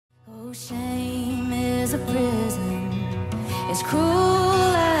Shame is a prison, as cruel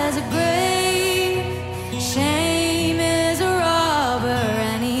as a grave. Shame is a robber,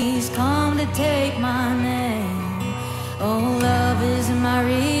 and he's come to take my name. Oh, love is my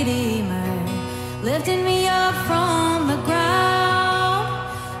redeemer, lifting me up from the ground.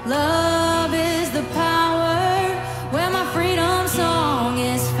 Love is the power where my freedom song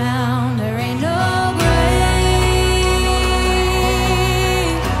is found. There ain't no grave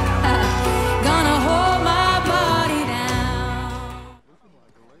gonna hold my body down. Looking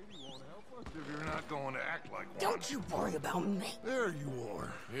like a lady won't help us if you're not going to act like one. Don't you worry about me. There you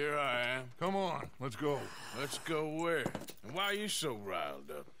are. Here I am. Come on, let's go. Let's go where? And why are you so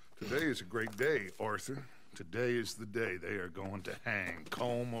riled up? Today is a great day, Arthur. Today is the day they are going to hang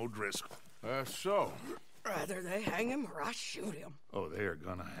Colm O'Driscoll. That's so. Rather they hang him or I shoot him. Oh, they are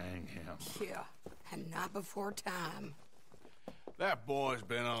gonna hang him. Yeah, and not before time. That boy's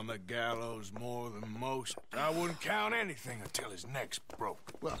been on the gallows more than most. I wouldn't count anything until his neck's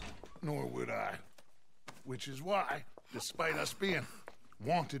broke. Well, nor would I. Which is why, despite us being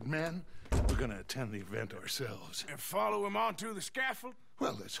wanted men, we're gonna attend the event ourselves. And follow him onto the scaffold?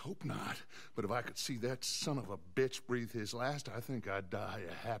 Well, let's hope not. But if I could see that son of a bitch breathe his last, I think I'd die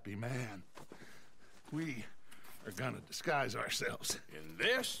a happy man. We are gonna disguise ourselves. In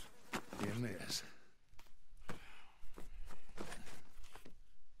this? In this.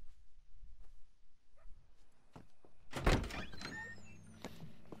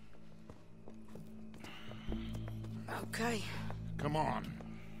 Okay. Come on.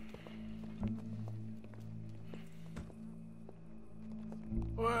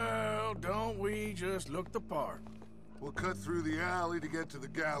 Well, don't we just look the part? We'll cut through the alley to get to the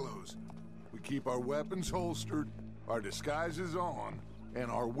gallows. We keep our weapons holstered, our disguises on, and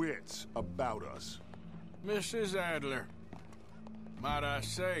our wits about us. Mrs. Adler, might I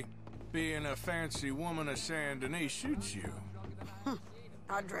say, being a fancy woman of Saint Denis suits you.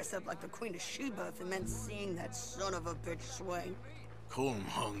 I'd dress up like the Queen of Sheba if it meant seeing that son of a bitch swing. Colm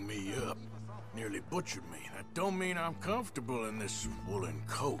hung me up, nearly butchered me. That don't mean I'm comfortable in this woolen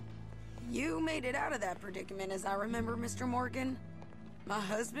coat. You made it out of that predicament, as I remember, Mr. Morgan. My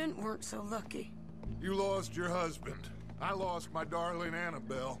husband weren't so lucky. You lost your husband. I lost my darling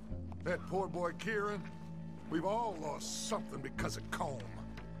Annabelle. That poor boy Kieran. We've all lost something because of Colm.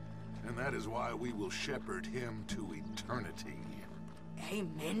 And that is why we will shepherd him to eternity.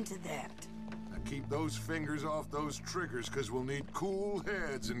 Amen to that. Now keep those fingers off those triggers, because we'll need cool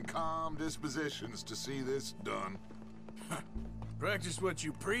heads and calm dispositions to see this done. Practice what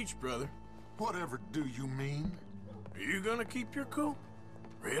you preach, brother. Whatever do you mean? Are you gonna keep your cool?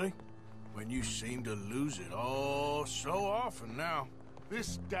 Really? When you seem to lose it all so often now.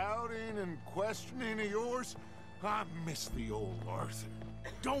 This doubting and questioning of yours, I miss the old Arthur.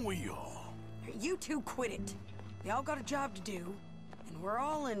 Don't we all? You two quit it. Y'all got a job to do, and we're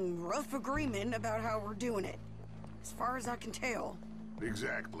all in rough agreement about how we're doing it. As far as I can tell.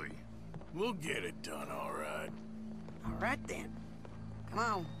 Exactly. We'll get it done, all right. All right, then. Come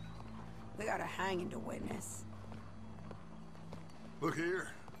on. We got a hanging to witness. Look here,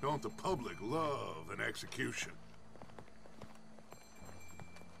 don't the public love an execution?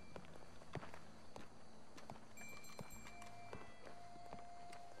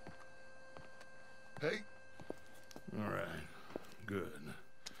 Hey? All right. Good.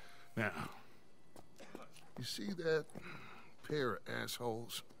 Now, you see that pair of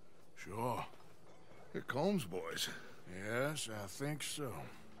assholes? Sure. They're Colm's boys. Yes, I think so.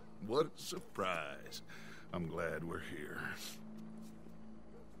 What a surprise. I'm glad we're here.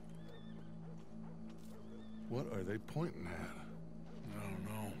 What are they pointing at? I don't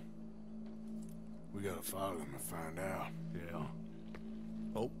know. We gotta follow them and find out. Yeah.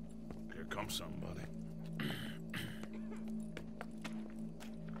 Oh, here comes somebody.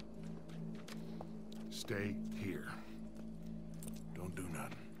 Stay here. Don't do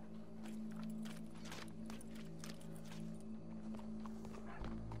nothing.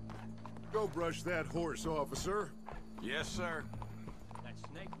 Go brush that horse, officer. Yes, sir.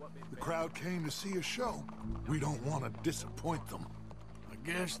 The crowd came to see a show. We don't want to disappoint them. I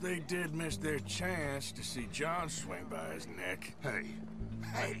guess they did miss their chance to see John swing by his neck.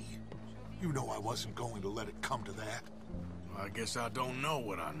 Hey, you know I wasn't going to let it come to that. Well, I guess I don't know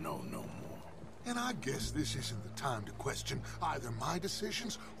what I know no more. And I guess this isn't the time to question either my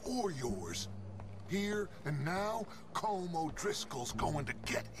decisions or yours. Here and now, Colm O'Driscoll's going to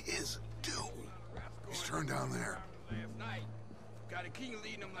get his due. He's turned down there. Last night, got a king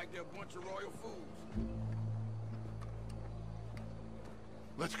leading them like they're a bunch of royal fools.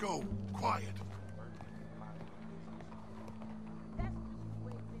 Let's go. Quiet.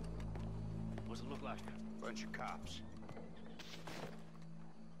 it look like? Bunch of cops.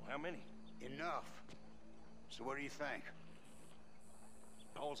 Well, how many? Enough. So what do you think?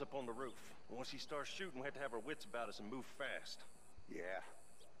 Paul's up on the roof. Once he starts shooting, we have to have our wits about us and move fast. Yeah,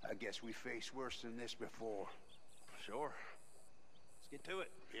 I guess we faced worse than this before. Sure. Let's get to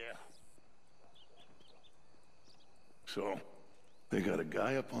it. Yeah. So, they got a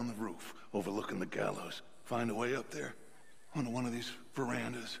guy up on the roof overlooking the gallows. Find a way up there, onto one of these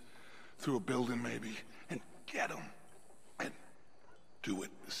verandas, through a building maybe, and get him. And do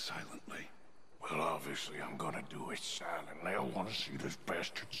it silently. Well, obviously I'm gonna do it silently. I want to see this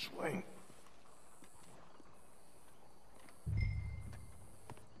bastard swing.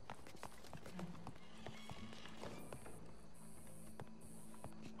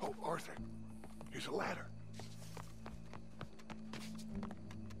 Oh, Arthur, here's a ladder.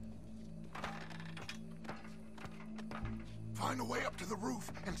 Find a way up to the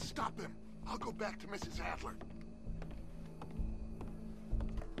roof and stop him. I'll go back to Mrs. Adler.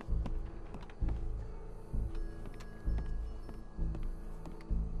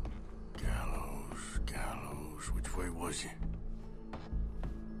 Gallows, which way was he?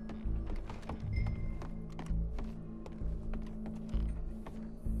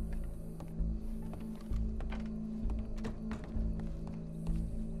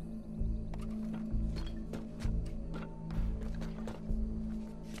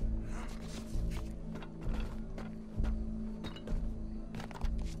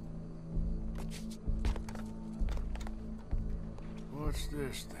 What's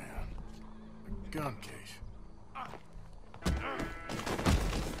this, then? A gun case.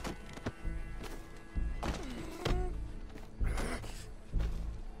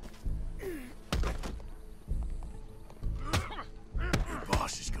 Your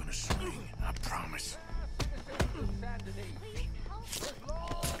boss is gonna swing, I promise.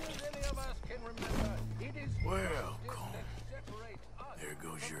 Well, Colm, there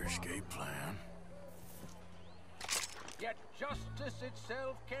goes your escape plan. Yet justice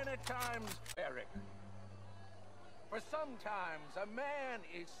itself can at times, Eric. For sometimes a man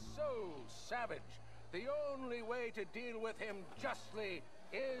is so savage, the only way to deal with him justly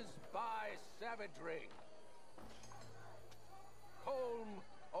is by savagery. Colm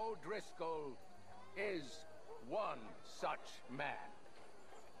O'Driscoll is one such man.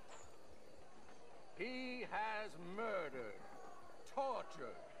 He has murdered,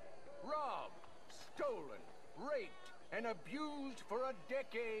 tortured, robbed, stolen, raped, and abused for a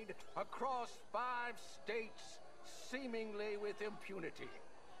decade across 5 states, seemingly with impunity.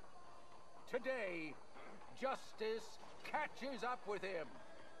 Today, justice catches up with him.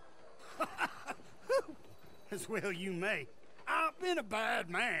 As well you may. I've been a bad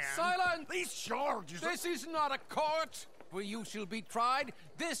man. Silence! These charges... This is not a court where you shall be tried.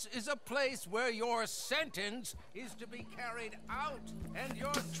 This is a place where your sentence is to be carried out. And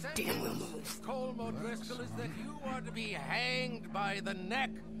your sentence, Colm O'Driscoll, is that you are to be hanged by the neck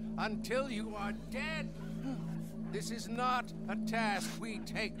until you are dead. This is not a task we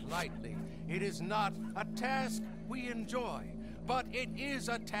take lightly. It is not a task we enjoy. But it is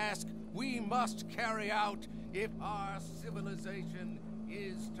a task we must carry out if our civilization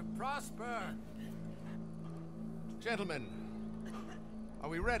is to prosper. Gentlemen, are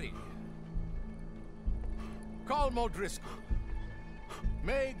we ready? Colm O'Driscoll,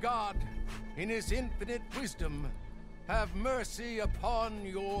 may God, in his infinite wisdom, have mercy upon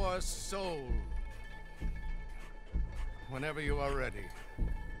your soul. Whenever you are ready.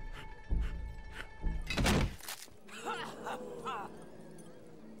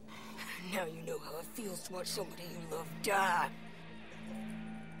 Now you know how it feels to watch somebody you love die.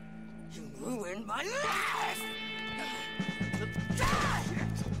 You ruined my life!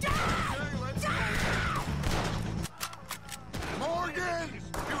 Morgan!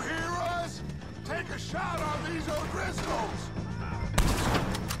 You hear us? Take a shot on these O'Driscolls!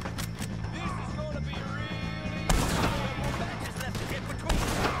 This is gonna be really more matches left to get between.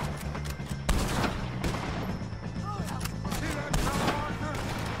 See that fellow, Arthur?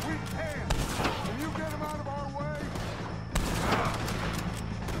 We can! Can you get him out of our way?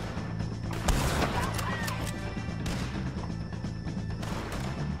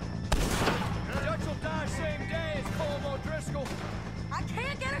 Dutch will die same day as Colm O'Driscoll. I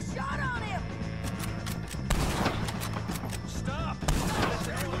can't get a shot on him!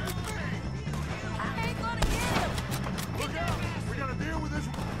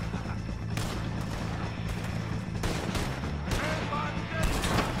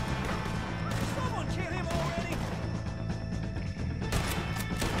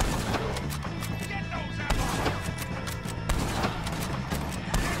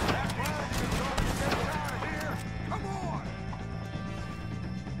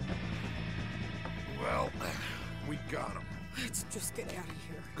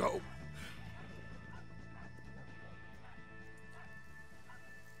 go.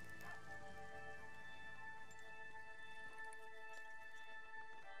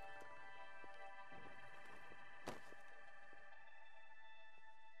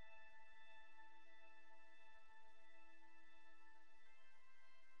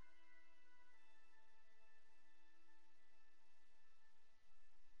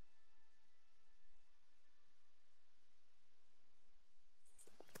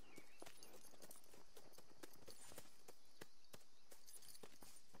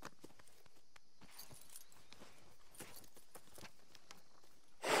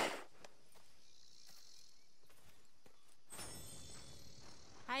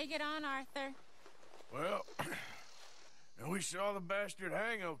 How you get on, Arthur? Well, we saw the bastard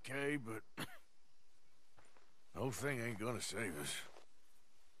hang okay, but the whole thing ain't gonna save us.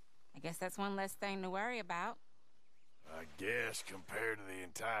 I guess that's one less thing to worry about. I guess compared to the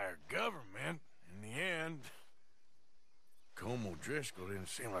entire government, in the end, Colm O'Driscoll didn't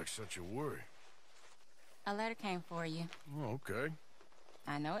seem like such a worry. A letter came for you. Oh, okay.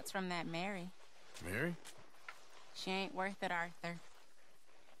 I know it's from that Mary. Mary? She ain't worth it, Arthur.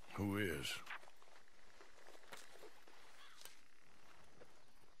 Who is?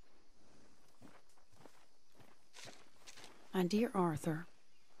 My dear Arthur,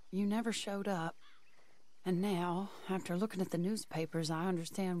 you never showed up. And now, after looking at the newspapers, I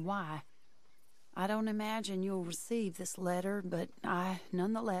understand why. I don't imagine you'll receive this letter, but I,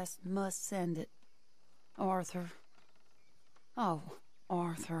 nonetheless, must send it. Arthur. Oh,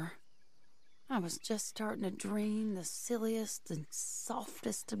 Arthur. I was just starting to dream the silliest and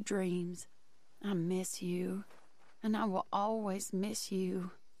softest of dreams. I miss you, and I will always miss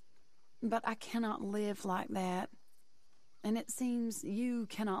you. But I cannot live like that. And it seems you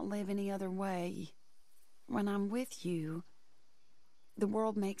cannot live any other way. When I'm with you, the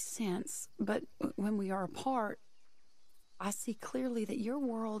world makes sense. But when we are apart, I see clearly that your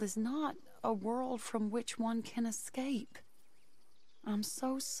world is not a world from which one can escape. I'm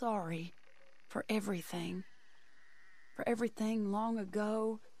so sorry for everything. For everything long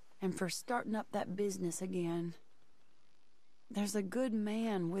ago, and for starting up that business again. There's a good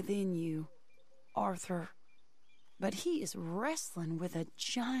man within you, Arthur. But he is wrestling with a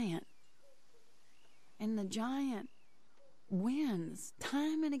giant. And the giant wins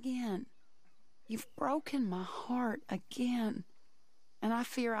time and again. You've broken my heart again. And I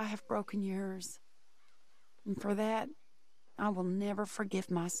fear I have broken yours. And for that, I will never forgive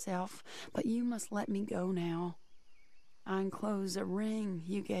myself. But you must let me go now. I enclose a ring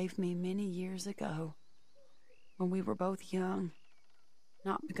you gave me many years ago, when we were both young.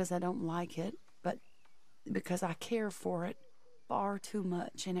 Not because I don't like it, but because I care for it far too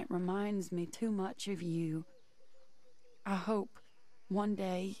much, and it reminds me too much of you. I hope one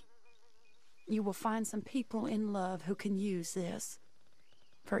day you will find some people in love who can use this,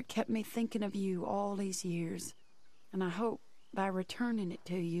 for it kept me thinking of you all these years, and I hope by returning it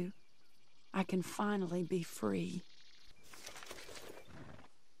to you, I can finally be free.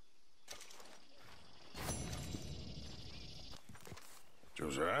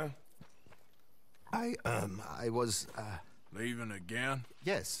 Josiah? I was, Leaving again?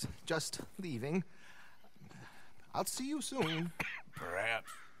 Yes, just leaving. I'll see you soon. Perhaps.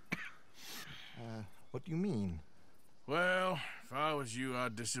 What do you mean? Well, if I was you,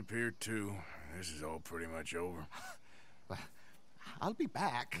 I'd disappear too. This is all pretty much over. Well, I'll be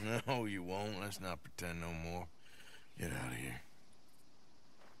back. No, you won't. Let's not pretend no more. Get out of here.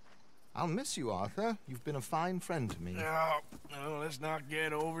 I'll miss you, Arthur. You've been a fine friend to me. No, let's not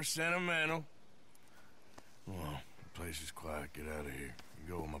get over sentimental. Well, the place is quiet. Get out of here.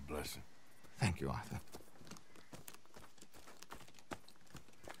 You go with my blessing. Thank you, Arthur.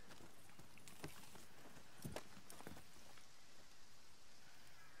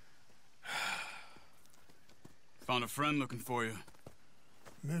 Found a friend looking for you.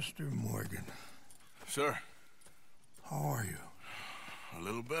 Mr. Morgan. Sir. How are you? A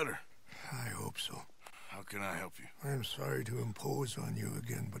little better. I hope so. How can I help you? I am sorry to impose on you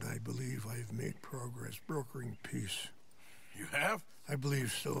again, but I believe I have made progress brokering peace. You have? I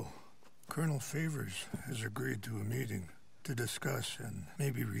believe so. Colonel Favors has agreed to a meeting to discuss and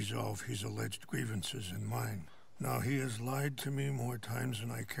maybe resolve his alleged grievances and mine. Now, he has lied to me more times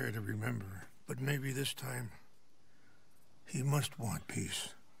than I care to remember, but maybe this time he must want peace.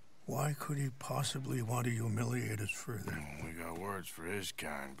 Why could he possibly want to humiliate us further? We got words for his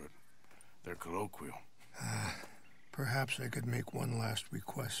kind, but they're colloquial. Perhaps I could make one last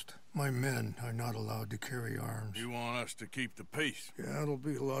request. My men are not allowed to carry arms. You want us to keep the peace? Yeah, it'll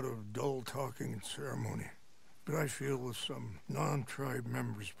be a lot of dull talking and ceremony. But I feel with some non-tribe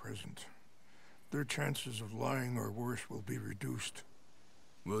members present, their chances of lying or worse will be reduced.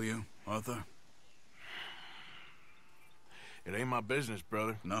 Will you, Arthur? It ain't my business,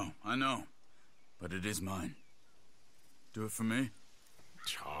 brother. No, I know. But it is mine. Do it for me?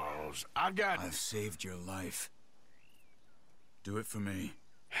 Charles, I've saved your life. Do it for me.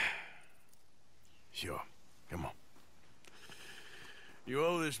 Sure. Come on. You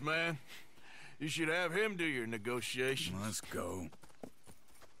owe this man. You should have him do your negotiations. Let's go.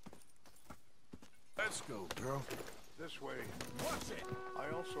 Let's go, girl. This way. What's it? I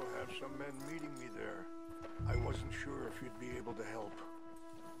also have some men meeting me there. I wasn't sure if you'd be able to help.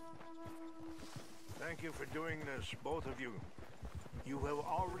 Thank you for doing this, both of you. You have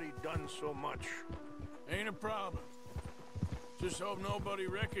already done so much. Ain't a problem. Just hope nobody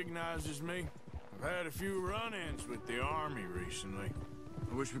recognizes me. I've had a few run-ins with the army recently.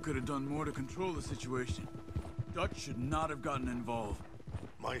 I wish we could have done more to control the situation. Dutch should not have gotten involved.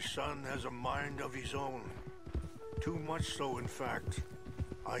 My son has a mind of his own. Too much so, in fact.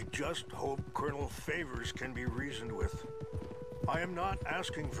 I just hope Colonel Favors can be reasoned with. I am not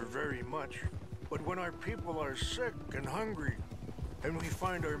asking for very much, but when our people are sick and hungry, and we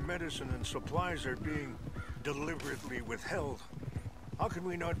find our medicine and supplies are being deliberately withheld, how can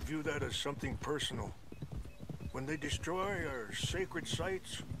we not view that as something personal? When they destroy our sacred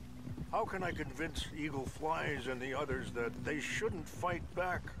sites, how can I convince Eagle Flies and the others that they shouldn't fight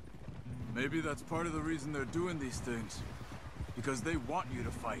back? Maybe that's part of the reason they're doing these things. Because they want you to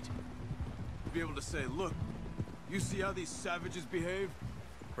fight. To be able to say, look, you see how these savages behave?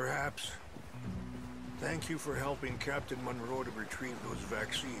 Perhaps. Thank you for helping Captain Monroe to retrieve those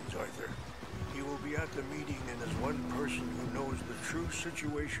vaccines, Arthur. He will be at the meeting, and as one person who knows the true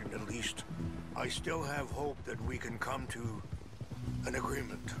situation, at least, I still have hope that we can come to an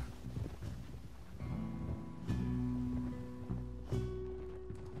agreement.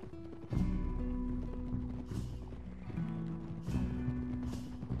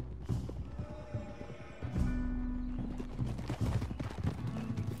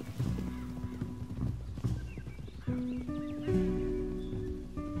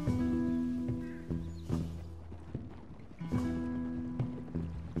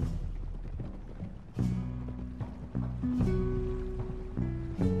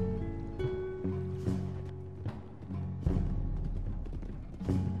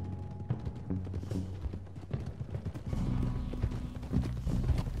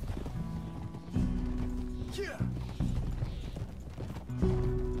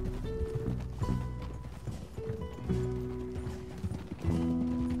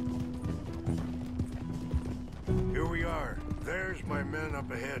 Here we are. There's my men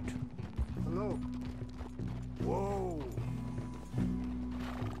up ahead. Hello. Whoa.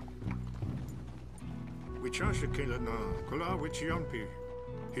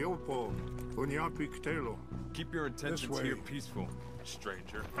 Keep your intentions here peaceful,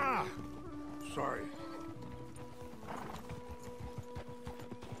 stranger. Ah! Sorry.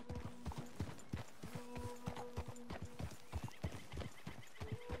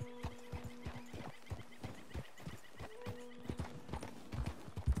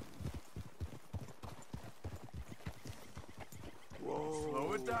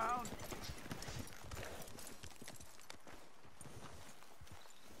 Slow it down.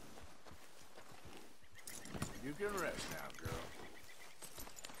 You can rest now, girl.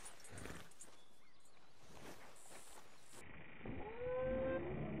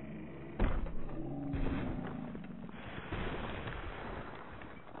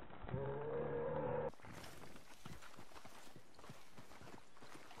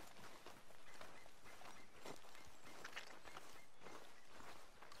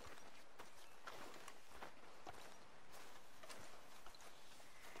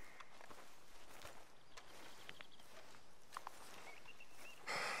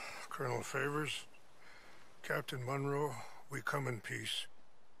 Colonel Favors, Captain Monroe, we come in peace.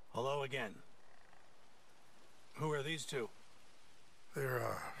 Hello again. Who are these two?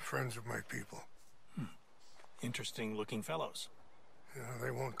 They're friends of my people. Interesting looking fellows. Yeah,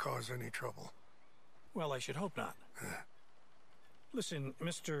 they won't cause any trouble. Well, I should hope not. Listen,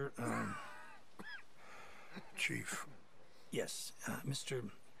 Mr. Chief. Yes,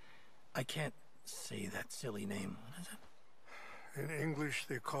 Mr. I can't say that silly name. What is it? In English,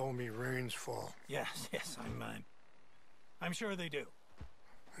 they call me Rainsfall. Yes, I'm sure they do.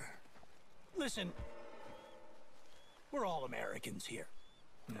 Listen, we're all Americans here,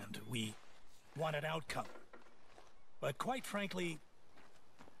 and we want an outcome. But quite frankly,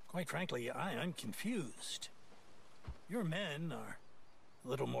 I'm confused. Your men are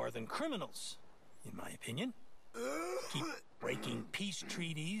little more than criminals, in my opinion. keep breaking peace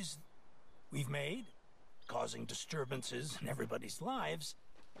treaties we've made, causing disturbances in everybody's lives.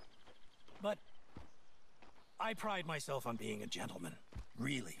 But I pride myself on being a gentleman.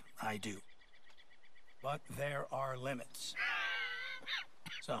 Really, I do. But there are limits.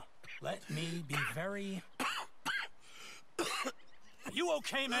 So, let me be very... Are you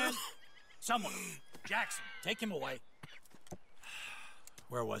okay, man? Someone. Jackson, take him away.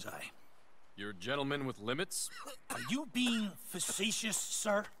 Where was I? You're a gentleman with limits? Are you being facetious,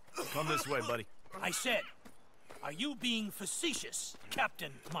 sir? Come this way, buddy. I said, are you being facetious,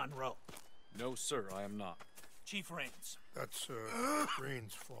 Captain Monroe? No, sir, I am not. Chief Raines. That's,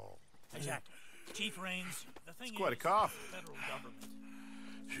 Raines' fault. Exactly. Chief Raines, the thing It's quite a is, cough. the federal government.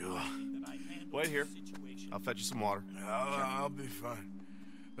 Sure. Wait here. I'll fetch you some water. I'll be fine.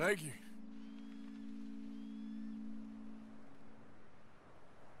 Thank you.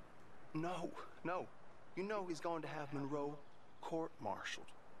 No. You know he's going to have Monroe court-martialed.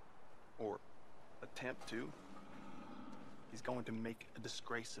 Or attempt to. He's going to make a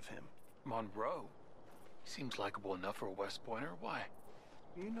disgrace of him. Monroe? He seems likable enough for a West Pointer. Why?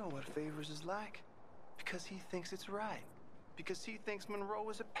 You know what Favors is like. Because he thinks it's right. Because he thinks Monroe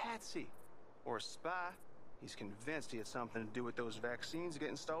is a patsy. Or a spy. He's convinced he had something to do with those vaccines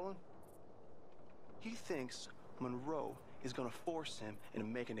getting stolen. He thinks Monroe is gonna force him into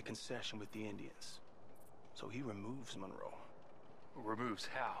making a concession with the Indians. So he removes Monroe. Removes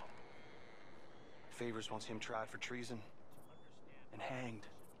how? Favors wants him tried for treason and hanged.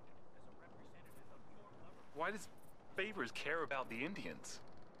 Why does Favors care about the Indians?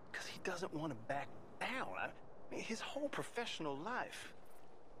 Because he doesn't want to back down. I mean, his whole professional life.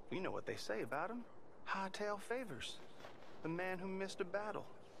 You know what they say about him. Hightail Favors. The man who missed a battle.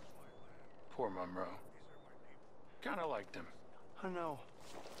 Poor Monroe. Kinda liked him. I know.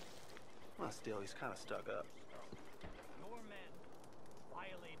 Well, still, he's kind of stuck up. Your men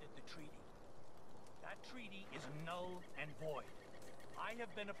violated the treaty. That treaty is null and void. I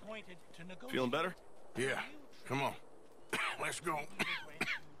have been appointed to negotiate. Feeling better? Yeah. Come on. Let's go.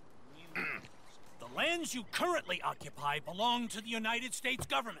 The lands you currently occupy belong to the United States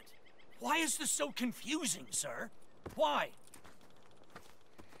government. Why is this so confusing, sir? Why?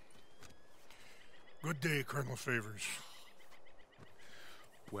 Good day, Colonel Favors.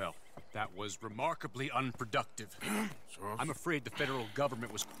 Well, that was remarkably unproductive. I'm afraid the federal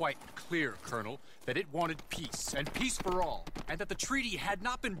government was quite clear, Colonel, that it wanted peace, and peace for all, and that the treaty had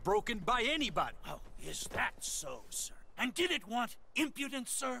not been broken by anybody. Oh, is that so, sir? And did it want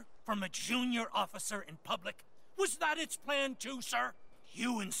impudence, sir, from a junior officer in public? Was that its plan too, sir?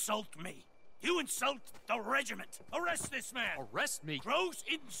 You insult me. You insult the regiment. Arrest this man. Arrest me? Gross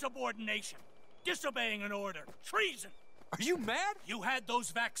insubordination. Disobeying an order. Treason. Are you mad? You had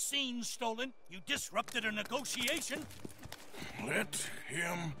those vaccines stolen. You disrupted a negotiation. Let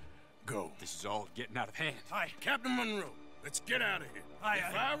him go. This is all getting out of hand. Aye. Captain Monroe, let's get out of here. Aye,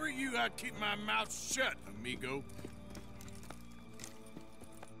 if I were you, I'd keep my mouth shut, amigo.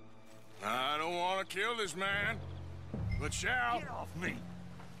 I don't want to kill this man, but shall. Get off me.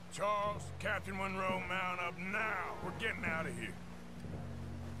 Charles, Captain Monroe, mount up now. We're getting out of here.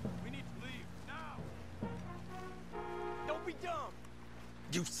 We need to leave now. Don't be dumb.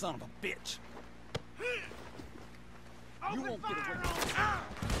 You son of a bitch. You won't get away.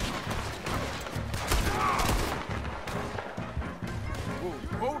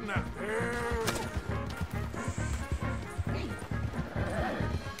 Whoa, hold now.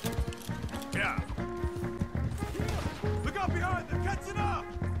 Yeah. Look out behind them! Catching up!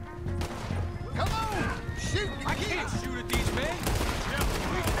 Come on! Shoot! I can't shoot at these men! Yeah,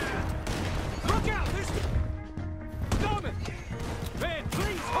 we can! Look out! There's... Coming! Man,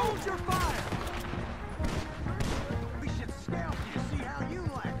 please hold your fire! We should scout you to see how you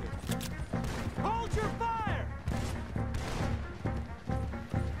like it. Hold your fire!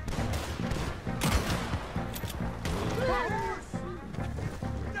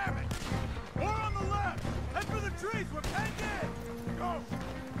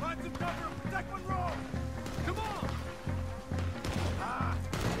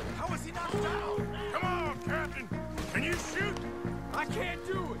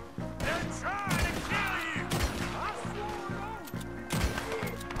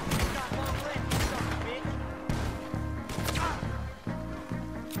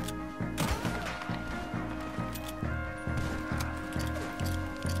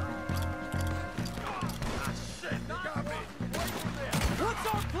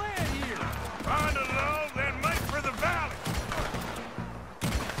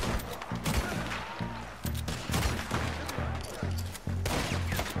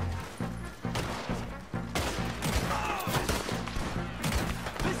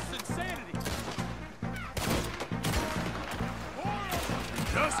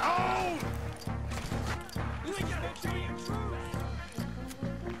 You're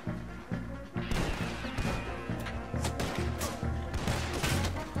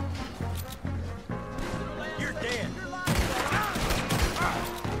dead.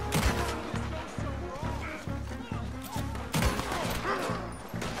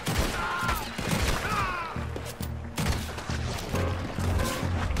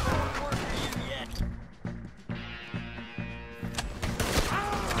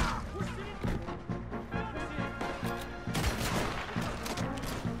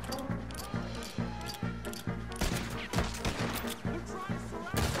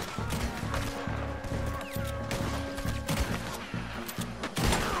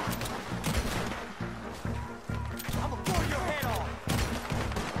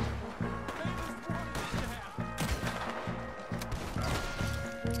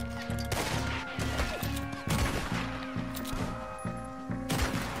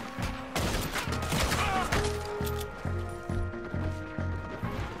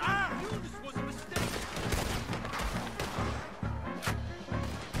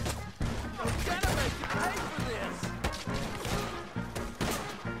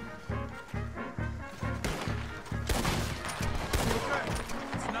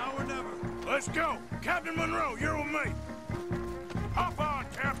 Let's go! Captain Monroe, you're with me! Hop on,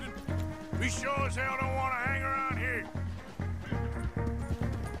 Captain! We sure as hell don't want to hang around here!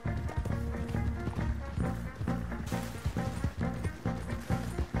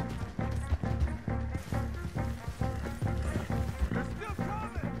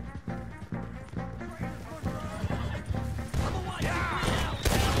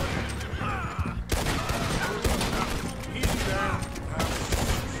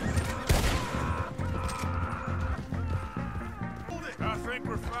 I think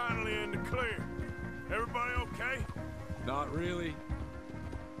we're finally in the clear. Everybody okay? Not really.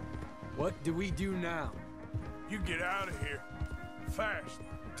 What do we do now? You get out of here. Fast.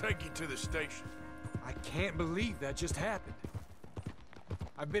 We'll take you to the station. I can't believe that just happened.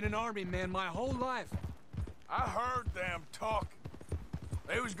 I've been an army man my whole life. I heard them talking.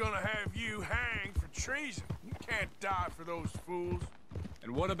 They was gonna have you hanged for treason. You can't die for those fools.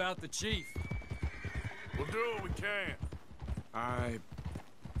 And what about the chief? We'll do what we can. I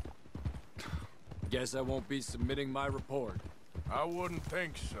guess I won't be submitting my report. I wouldn't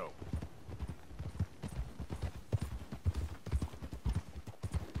think so.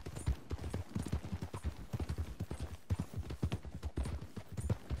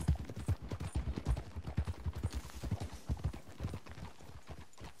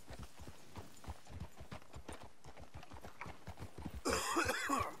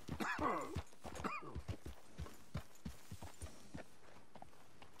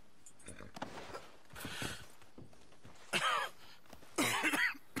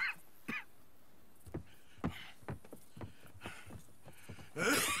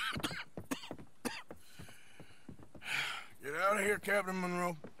 Get out of here, Captain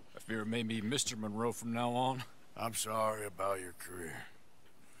Monroe. I fear it may be Mr. Monroe from now on. I'm sorry about your career.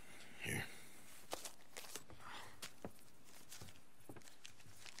 Here.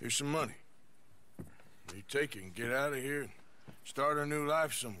 Here's some money. You take it and get out of here and start a new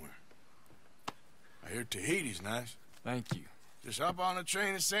life somewhere. I hear Tahiti's nice. Thank you. Just hop on a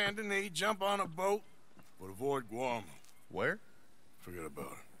train to Saint Denis, jump on a boat, but avoid Guam. Where? Forget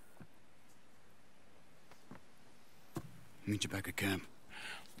about it. Meet you back at camp.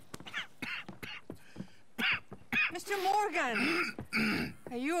 Mr. Morgan!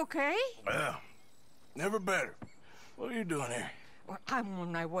 Are you okay? Well, never better. What are you doing here? Well, I'm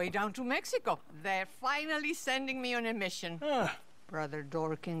on my way down to Mexico. They're finally sending me on a mission. Brother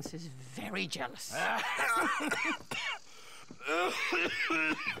Dorkins is very jealous.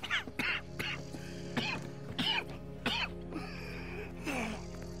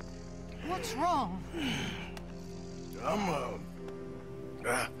 What's wrong?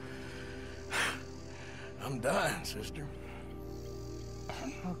 I'm dying, sister.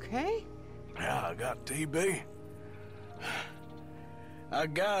 Okay. Yeah, I got TB. I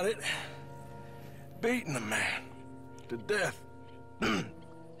got it. Beating a man to death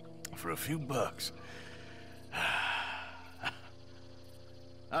for a few bucks.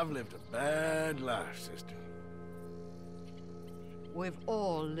 I've lived a bad life, sister. We've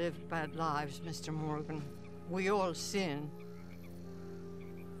all lived bad lives, Mr. Morgan. We all sin.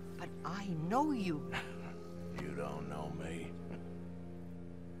 But I know you. You don't know me.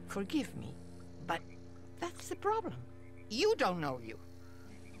 Forgive me, but that's the problem. You don't know you.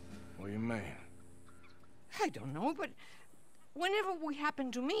 What do you mean? I don't know, but whenever we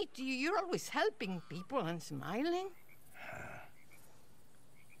happen to meet, you're always helping people and smiling.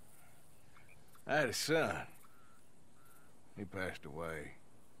 I had a son. He passed away.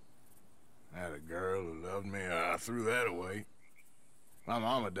 I had a girl who loved me. I threw that away. My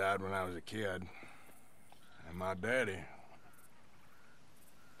mama died when I was a kid. And my daddy...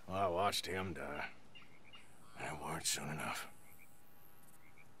 well, I watched him die. And it weren't soon enough.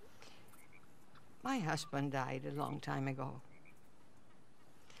 My husband died a long time ago.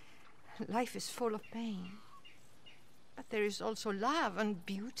 Life is full of pain. But there is also love and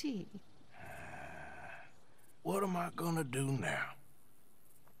beauty. What am I gonna do now?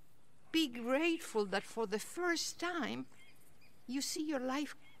 Be grateful that for the first time, you see your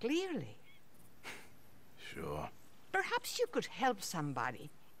life clearly. Sure. Perhaps you could help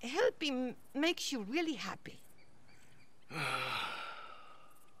somebody. Helping makes you really happy.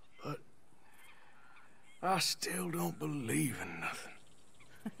 But I still don't believe in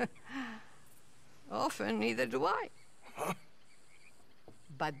nothing. Often, neither do I. Huh?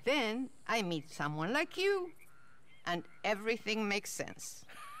 But then I meet someone like you, and everything makes sense.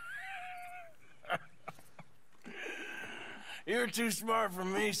 You're too smart for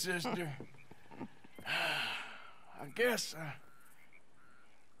me, sister. I guess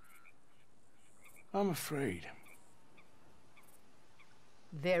I'm afraid.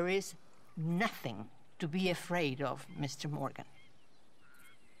 There is nothing to be afraid of, Mr. Morgan.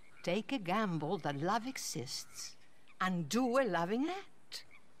 Take a gamble that love exists and do a loving act.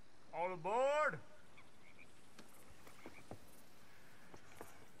 All aboard!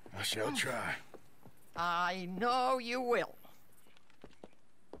 I shall try. I know you will.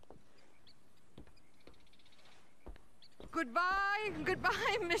 Goodbye,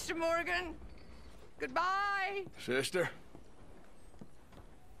 goodbye, Mr. Morgan. Goodbye. Sister?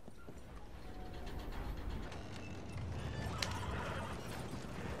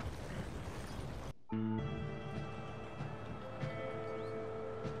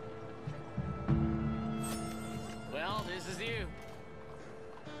 Well, this is you.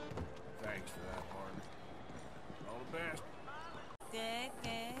 Thanks for that, partner. All the best. Good,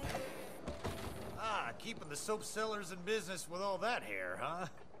 good. Ah, keeping the soap sellers in business with all that hair, huh?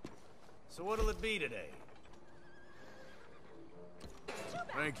 So what'll it be today?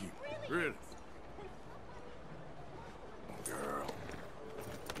 Thank you. Really. Girl.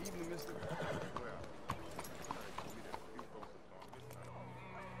 Evening, mister.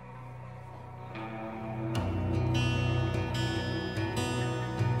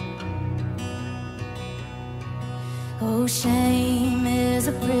 Oh, shame is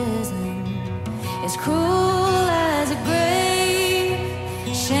a prison, as cruel as a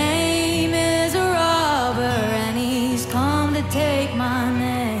grave. Shame is a robber, and he's come to take my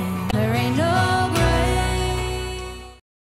name.